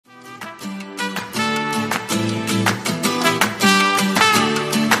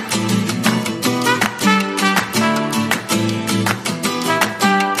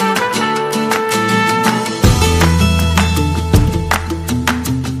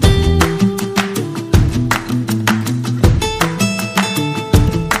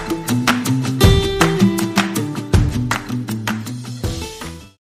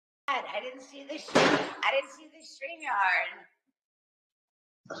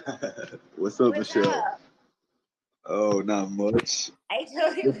What's up, What's Michelle? up? Oh, not much. I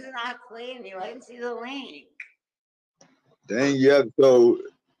told you it was not playing you. I didn't see the link. Dang, yeah. So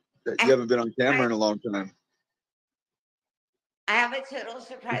you haven't been on camera in a long time. I have a total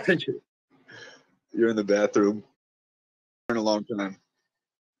surprise. You're in the bathroom. In a long time.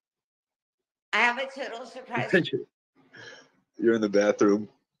 I have a total surprise. You're in the bathroom.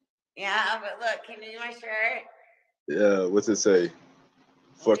 Yeah, but look, can you do my shirt? Yeah. What's it say?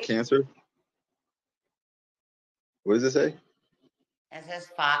 Fuck cancer. What does it say? It says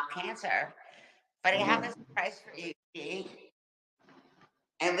fuck cancer. But I have a surprise for you, Steve.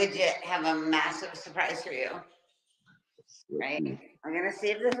 I legit have a massive surprise for you. Right? I'm gonna see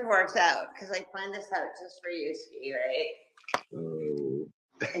if this works out because I planned this out just for you, Ski, right? Oh.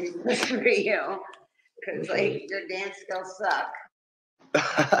 Just for you. Because like your dance skills suck.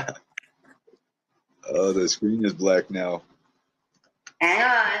 Oh, the screen is black now. Hang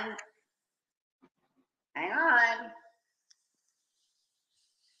on. Hang on.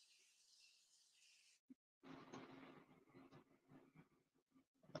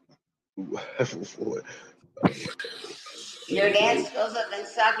 Your dance skills have been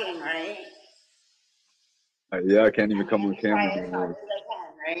sucking, right? Yeah, I can't even come on camera. Try as hard as I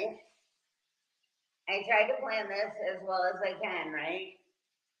can, right? I tried to plan this as well as I can, right?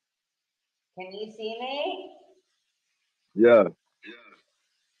 Can you see me? Yeah.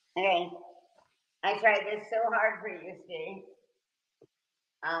 Okay. I tried this so hard for you, Steve.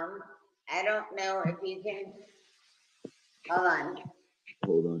 I don't know if you can. Hold on.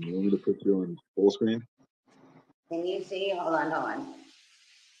 Hold on. You want me to put you on full screen? Can you see? Hold on.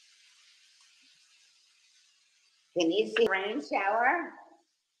 Can you see the rain shower?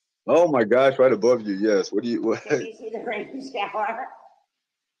 Oh my gosh, right above you. Yes. What? Can you see the rain shower?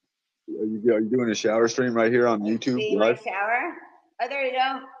 Are you doing a shower stream right here on YouTube? See my shower? Oh, there you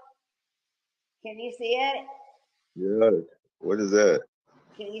go. Can you see it? Yeah. What is that?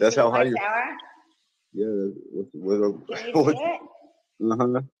 Can you That's see how my high you. Yeah. What, Can you see it?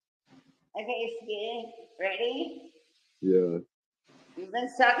 Uh-huh. Okay, Ski. Ready? Yeah. You've been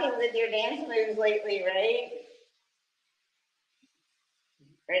sucking with your dance moves lately, right?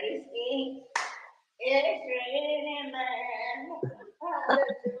 Ready, Ski? It's raining, man.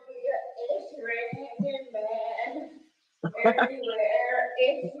 Hallelujah. It's raining, man. Everywhere.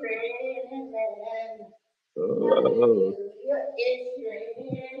 It's raining, man. Hallelujah. It's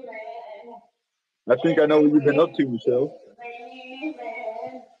raining, man. I think I know what you've been up to, Michelle. It's raining,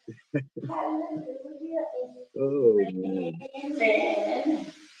 man. Hallelujah. Oh, man. Man.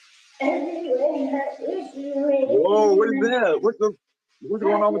 Everywhere. It's raining. Whoa, what is that? What's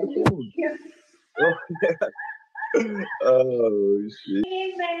going on with the phone? Oh, yeah. Oh, shit.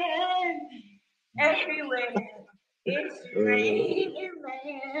 Man. Everywhere. It's raining,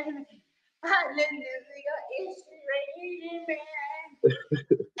 man. Hallelujah. It's raining, man.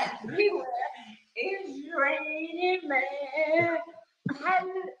 Everywhere. It's raining, man.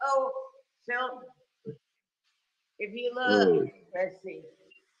 Oh, so if you look, let's see.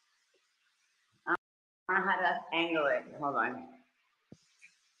 I don't know how to angle it. Hold on.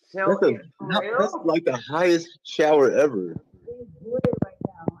 So that's like the highest shower ever. It's blue right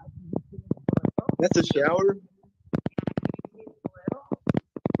now. That's a shower?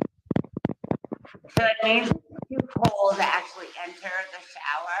 So it means two poles actually enter the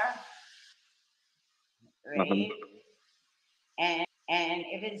shower, right? And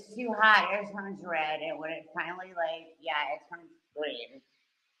if it's too hot, it turns red. And when it finally it turns green.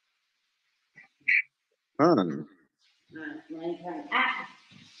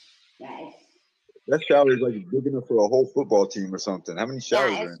 Nice. That shower is like big enough for a whole football team or something. How many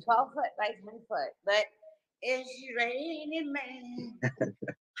showers? Yeah, it's 12 foot by 10 foot. But it's raining, man.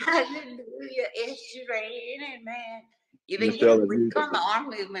 Hallelujah, it's raining, man. You've been getting weak on the arm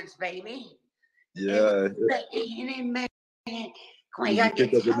movements, baby. Yeah. It's raining, man. Come on, you gotta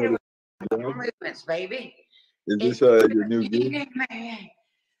get tighter with the arm movements, baby. Is this your new gig? Man.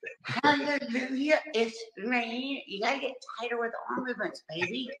 Hallelujah, it's raining. You gotta get tighter with the arm movements,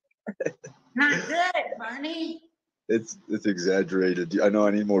 baby. Not good, honey. It's exaggerated. I know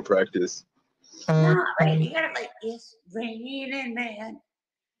I need more practice. No, right? You gotta it's raining, man.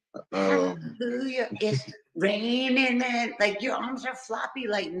 Hallelujah, it's raining, man. Like your arms are floppy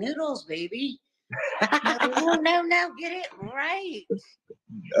like noodles, baby. No, get it right.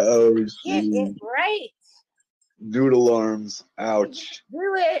 Oh, get it right. Noodle arms. Ouch.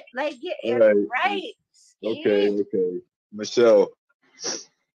 Do it. Get it right. Okay. Michelle.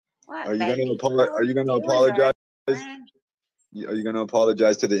 What, are you gonna apologize? Are you gonna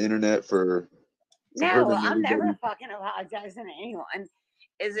apologize to the internet for? No, I'm never fucking apologizing to anyone.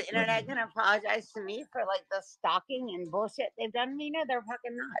 Is the internet gonna apologize to me for like the stalking and bullshit they've done to me? No, they're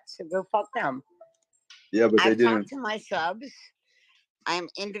fucking nuts. So go fuck them. Yeah, but they I've didn't. talked to my subs. I'm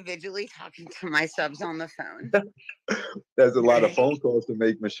individually talking to my subs on the phone. There's a lot of phone calls to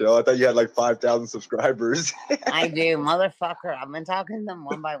make, Michelle. I thought you had like 5,000 subscribers. I do, motherfucker. I've been talking to them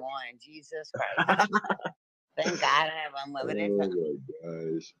one by one. Jesus Christ. Thank God I have unlimited. Oh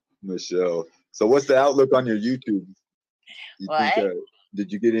my gosh, Michelle. So what's the outlook on your YouTube? You What? think,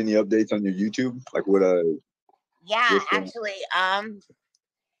 did you get any updates on your YouTube? Like what? Yeah, actually,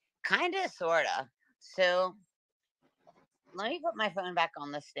 kind of, sorta. So let me put my phone back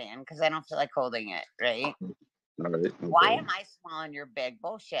on the stand because I don't feel like holding it. Right? All right. Okay. Why am I small and you're big?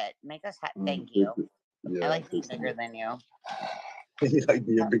 Bullshit. Make us. Thank you. Yeah, I like being bigger than you. You like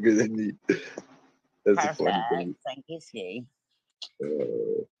being bigger than me. That's a funny thing. Thank you, Ski.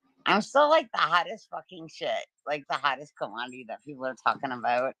 I'm still like the hottest fucking shit, like the hottest commodity that people are talking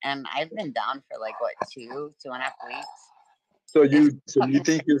about, and I've been down for like what 2.5 weeks. So you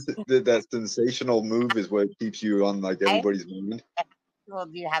think that sensational move is what keeps you on like everybody's mind? Well,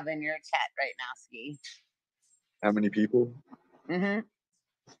 do you have in your chat right now, Ski? How many people? 12.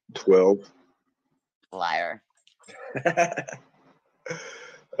 12. Liar.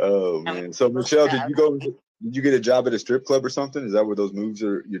 Oh man. So Michelle, did you get a job at a strip club or something? Is that where those moves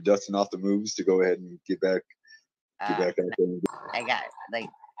are? You're dusting off the moves to go ahead and get back out there. I got like.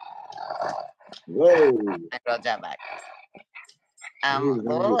 Whoa. I got job back.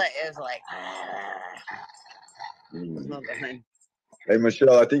 Lola is like. Hey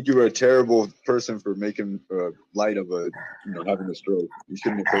Michelle, I think you were a terrible person for making light of having a stroke. You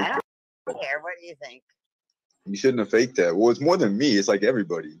shouldn't have faked that. What do you think? You shouldn't have faked that. Well, it's more than me. It's like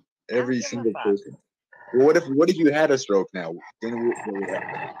everybody, every single person. Well, what if you had a stroke now? Then what would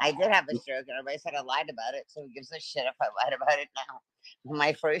happen? I did have a stroke, and everybody said I lied about it. So who gives a shit if I lied about it now?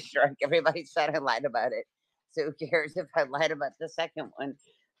 My first stroke, everybody said I lied about it. So who cares if I lied about the second one?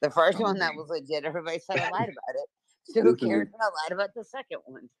 The first one that was legit, everybody said I lied about it. So who cares if I lied about the second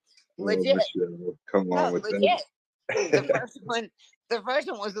one? Legit. Michelle, come on with legit. that. The first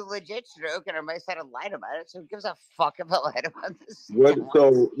one was a legit stroke, and everybody said I lied about it. So who gives a fuck if I lied about this?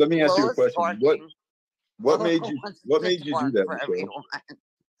 So let me ask you a question. What made you do that, Michelle?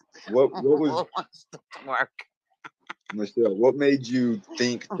 What was work? Michelle, what made you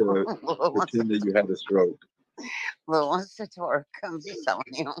think to pretend that you had a stroke? Lil wants to twerk. I'm just telling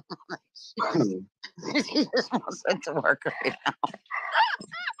you. She just wants to twerk right now.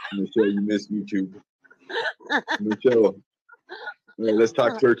 Michelle, you miss YouTube. Michelle, let's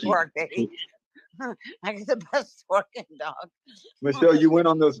talk turkey. Twerk, baby. I got the best twerking dog. Michelle, you went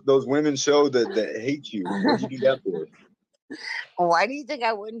on those women show that hate you. What did you do that for? Why do you think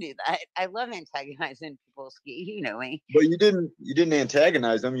I wouldn't do that? I love antagonizing people, Ski. You know me. But you didn't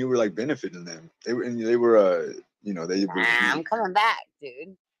antagonize them. You were like benefiting them. They were I'm coming back,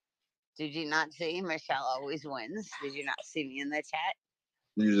 dude. Did you not see Michelle always wins? Did you not see me in the chat?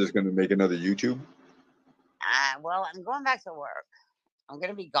 You're just gonna make another YouTube? Well, I'm going back to work. I'm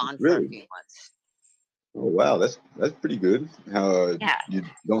gonna be gone for a few months. Oh wow, that's pretty good. You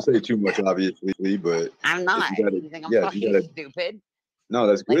don't say too much, obviously, but I'm not. You think I'm fucking stupid? No,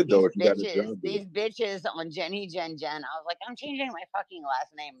 that's good though. If you got a job, these bitches on Jenny Jen. I was like, I'm changing my fucking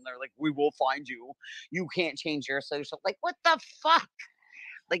last name. And they're like, we will find you. You can't change your social. Like, what the fuck?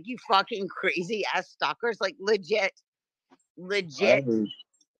 Like, you fucking crazy ass stalkers. Like, legit.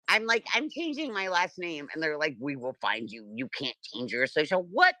 I'm like, I'm changing my last name, and they're like, we will find you. You can't change your social.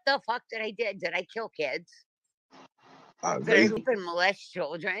 What the fuck did I do? Did I kill kids? Did I rape and molest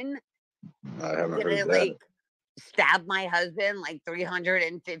children? I haven't heard that. Stab my husband like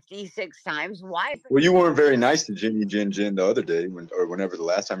 356 times. Why? Well, you weren't very nice to Jenny Jen the other day, or whenever the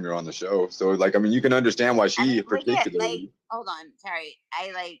last time you were on the show. So, like, I mean, you can understand why she particularly. Hold on, sorry,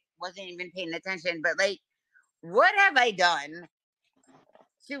 I wasn't even paying attention. But what have I done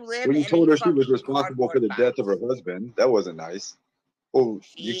to live? Well, you told her she was responsible for the death of her husband. That wasn't nice. Oh,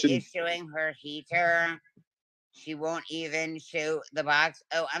 she is showing her heater. She won't even show the box.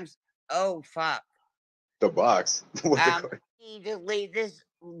 Oh fuck. The box. Delete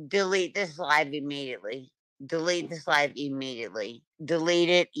this live immediately. Delete this live immediately. Delete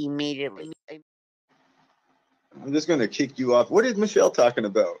it immediately. I'm just gonna kick you off. What is Michelle talking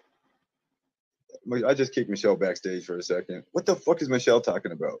about? I just kicked Michelle backstage for a second. What the fuck is Michelle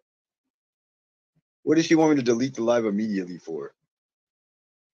talking about? What does she want me to delete the live immediately for?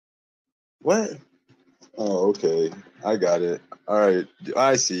 What? Oh, okay. I got it. All right.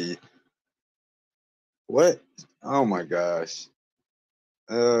 I see. What? Oh my gosh.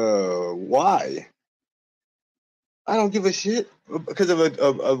 Why? I don't give a shit because of a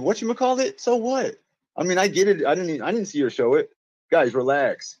whatchamacallit. So what? I mean, I get it. I didn't see her show it. Guys,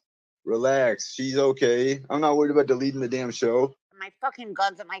 relax. Relax. She's okay. I'm not worried about deleting the damn show. My fucking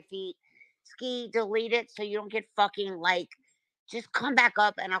guns at my feet. Ski, delete it so you don't get fucking like. Just come back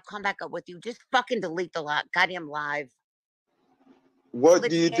up and I'll come back up with you. Just fucking delete the goddamn live. What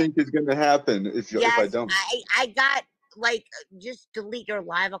do you think is going to happen if I don't? I got like just delete your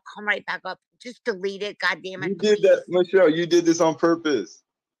live. I'll come right back up. Just delete it. God damn it. You did that, Michelle. You did this on purpose.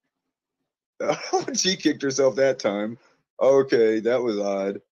 She kicked herself that time. Okay, that was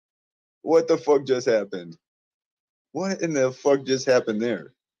odd. What the fuck just happened? What in the fuck just happened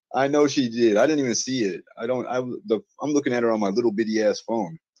there? I know she did. I didn't even see it. I'm looking at her on my little bitty ass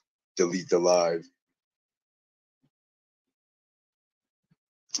phone. Delete the live.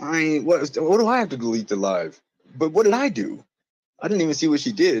 What do I have to delete the live? But what did I do? I didn't even see what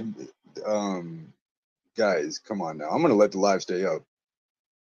she did. Guys, come on now. I'm gonna let the live stay up.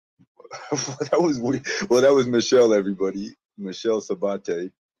 That was Michelle, everybody. Michelle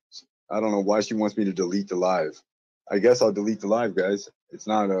Sabate. I don't know why she wants me to delete the live. I guess I'll delete the live, guys. It's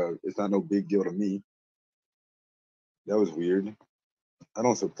not no big deal to me. That was weird. I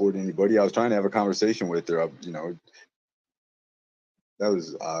don't support anybody. I was trying to have a conversation with her. That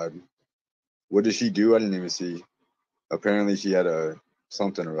was odd. What did she do? I didn't even see. Apparently she had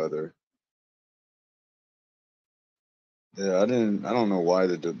something or other. Yeah, I don't know why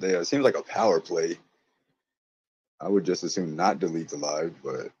it seems like a power play. I would just assume not delete the live,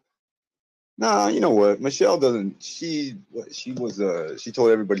 but nah, you know what? Michelle doesn't. She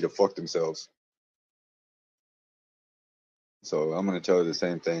told everybody to fuck themselves. So I'm gonna tell her the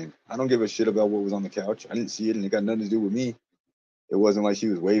same thing. I don't give a shit about what was on the couch. I didn't see it, and it got nothing to do with me. It wasn't like she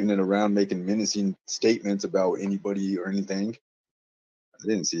was waving it around, making menacing statements about anybody or anything. I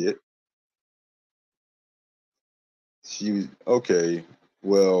didn't see it. She was okay.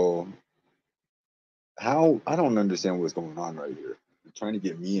 Well, how? I don't understand what's going on right here. You're trying to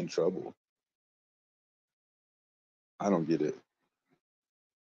get me in trouble. I don't get it.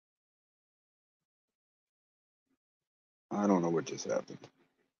 I don't know what just happened.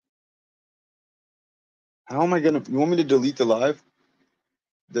 How am I gonna? You want me to delete the live?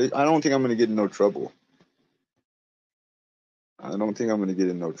 I don't think I'm gonna get in no trouble. I don't think I'm gonna get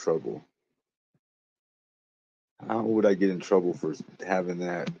in no trouble. How would I get in trouble for having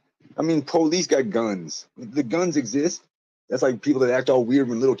that? I mean, police got guns. The guns exist. That's like people that act all weird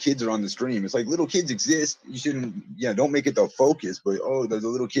when little kids are on the stream. It's like little kids exist. You shouldn't, don't make it the focus. But oh, there's a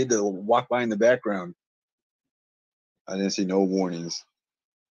little kid that will walk by in the background. I didn't see no warnings.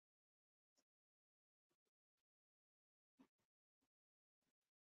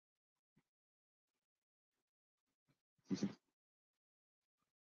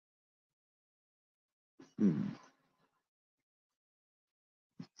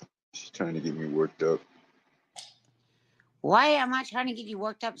 She's trying to get me worked up. Why am I trying to get you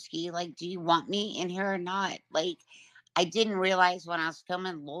worked up, Ski? Like, do you want me in here or not? Like, I didn't realize when I was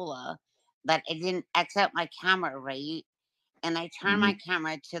filming Lola that I didn't X out my camera, right? And I turned my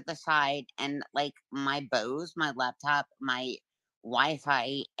camera to the side, and like my Bose, my laptop, my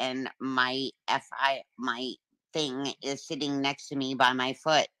Wi-Fi, and my my thing is sitting next to me by my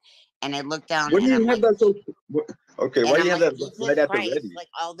foot. And I look down, What do and you I'm have like, that okay, why do you have that right at the ready? Like,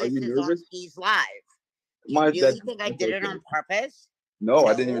 all Are this you is on nervous? Ski's live. You really think I did it on purpose? No,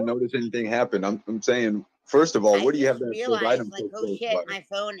 I didn't even notice anything happened. I'm saying, first of all, what do you have that those items like, so oh close shit, by? my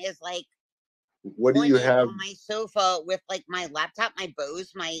phone is like What do you have on my sofa with like my laptop, my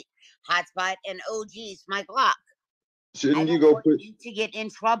Bose, my hotspot, and oh geez, my Glock. Shouldn't you go put you to get in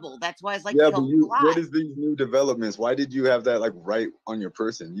trouble? That's why I was like, yeah, but what is these new developments? Why did you have that like right on your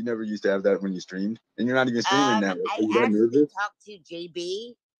person? You never used to have that when you streamed, and you're not even streaming now. Are you that nervous? Talked to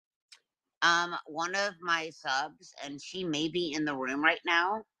JB, one of my subs, and she may be in the room right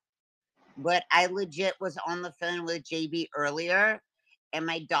now. But I legit was on the phone with JB earlier, and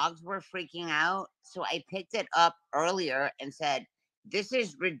my dogs were freaking out. So I picked it up earlier and said, "This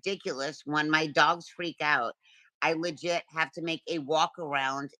is ridiculous. When my dogs freak out, I legit have to make a walk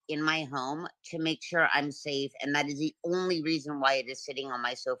around in my home to make sure I'm safe." And that is the only reason why it is sitting on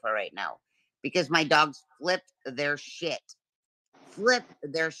my sofa right now, because my dogs flipped their shit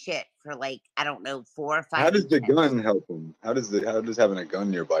for like, I don't know, 4 or 5 How does the minutes. gun help them? How does having a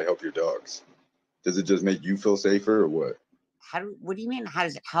gun nearby help your dogs? Does it just make you feel safer or what? What do you mean? How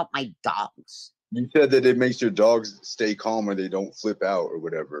does it help my dogs? You said that it makes your dogs stay calm or they don't flip out or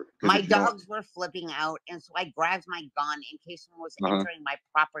whatever. My dogs were flipping out, and so I grabbed my gun in case someone was entering my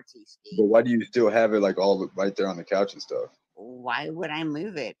property, Steve. But why do you still have it like all right there on the couch and stuff? Why would I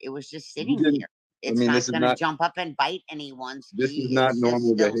move it? It was just sitting here. It's not going to jump up and bite anyone. This is not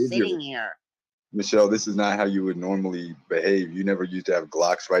normal behavior. Sitting here. Michelle, this is not how you would normally behave. You never used to have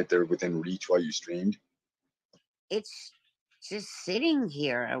Glocks right there within reach while you streamed. It's just sitting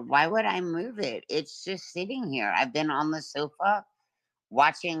here. Why would I move it? It's just sitting here. I've been on the sofa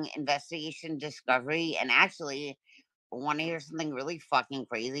watching Investigation Discovery, and actually, want to hear something really fucking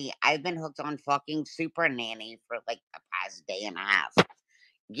crazy? I've been hooked on fucking Super Nanny for like the past day and a half.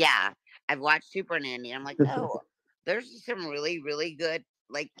 Yeah, I've watched Super Nanny. I'm like, oh, there's some really, really good,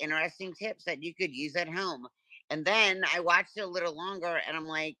 like, interesting tips that you could use at home. And then I watched it a little longer, and I'm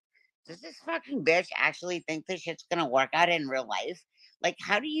like, does this fucking bitch actually think this shit's gonna work out in real life? Like,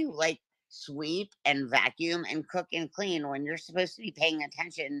 how do you, like, sweep and vacuum and cook and clean when you're supposed to be paying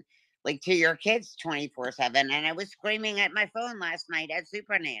attention, like, to your kids 24/7? And I was screaming at my phone last night at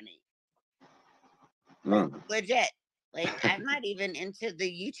Super Nanny. Legit. Like, I'm not even into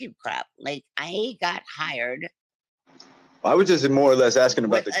the YouTube crap. Like, I got hired. I was just more or less asking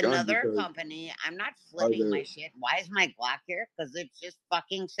about the gun. Another company. I'm not flipping my shit. Why is my Glock here? Because it's just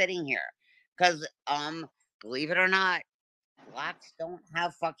fucking sitting here. Because, believe it or not, Glocks don't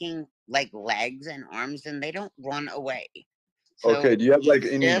have fucking, like, legs and arms, and they don't run away. So okay, do you have, like,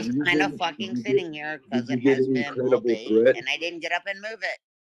 any... Just kind of fucking sitting here because it has been all day, and I didn't get up and move it.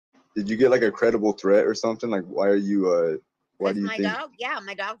 Did you get, like, a credible threat or something? Like, why are you, why do you think...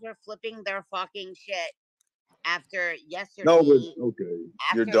 my dogs were flipping their fucking shit after yesterday. No, but, okay.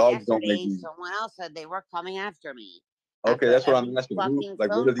 Your dogs don't make you... Someone else said they were coming after me. Okay, that's what I'm asking. Like,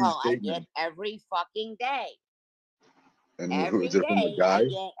 what are these I get every fucking day. And who is it, from a guy? I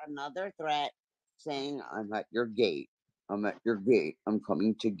get another threat saying, I'm at your gate. I'm at your gate. I'm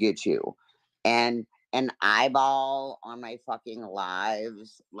coming to get you. And an eyeball on my fucking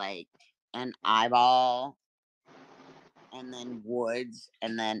lives, like an eyeball, and then woods,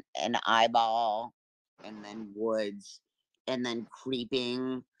 and then an eyeball, and then woods, and then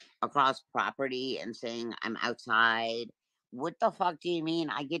creeping across property and saying I'm outside. What the fuck do you mean?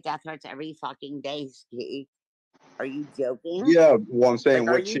 I get death threats every fucking day, Ski. Are you joking? Yeah, well, I'm saying,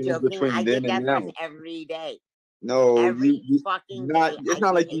 like, what changed between then and now? Every day. No, every fucking day. It's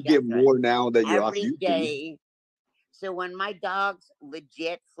not like you get more now that you're off YouTube. Every day. So when my dogs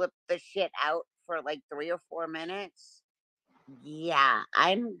legit flip the shit out for like 3 or 4 minutes, yeah,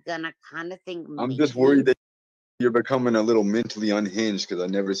 I'm gonna kind of think. I'm just worried that you're becoming a little mentally unhinged, because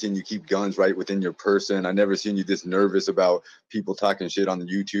I've never seen you keep guns right within your person. I've never seen you this nervous about people talking shit on the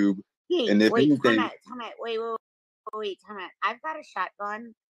YouTube. Hey, and if anything, time out. Wait, time out. I've got a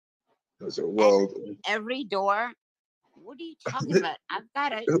shotgun. So, well, every door. What are you talking about? I've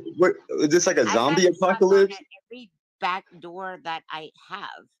got a. What is this, like a zombie apocalypse? At every back door that I have.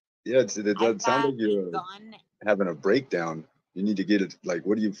 Yeah, it sounds like you're having a breakdown. You need to get it. Like,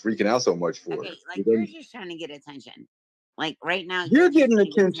 what are you freaking out so much for? Okay, like, you're just trying to get attention. Like, right now, you're getting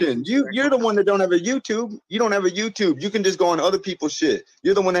attention. You're the one that don't have a YouTube. You don't have a YouTube. You can just go on other people's shit.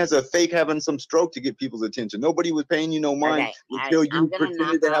 You're the one that has a fake having some stroke to get people's attention. Nobody was paying you no mind until you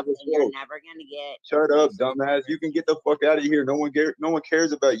pretended to have a stroke. You're never gonna get. Shut up, dumbass. You can get the fuck out of here. No one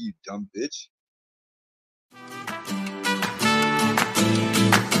cares about you, dumb bitch.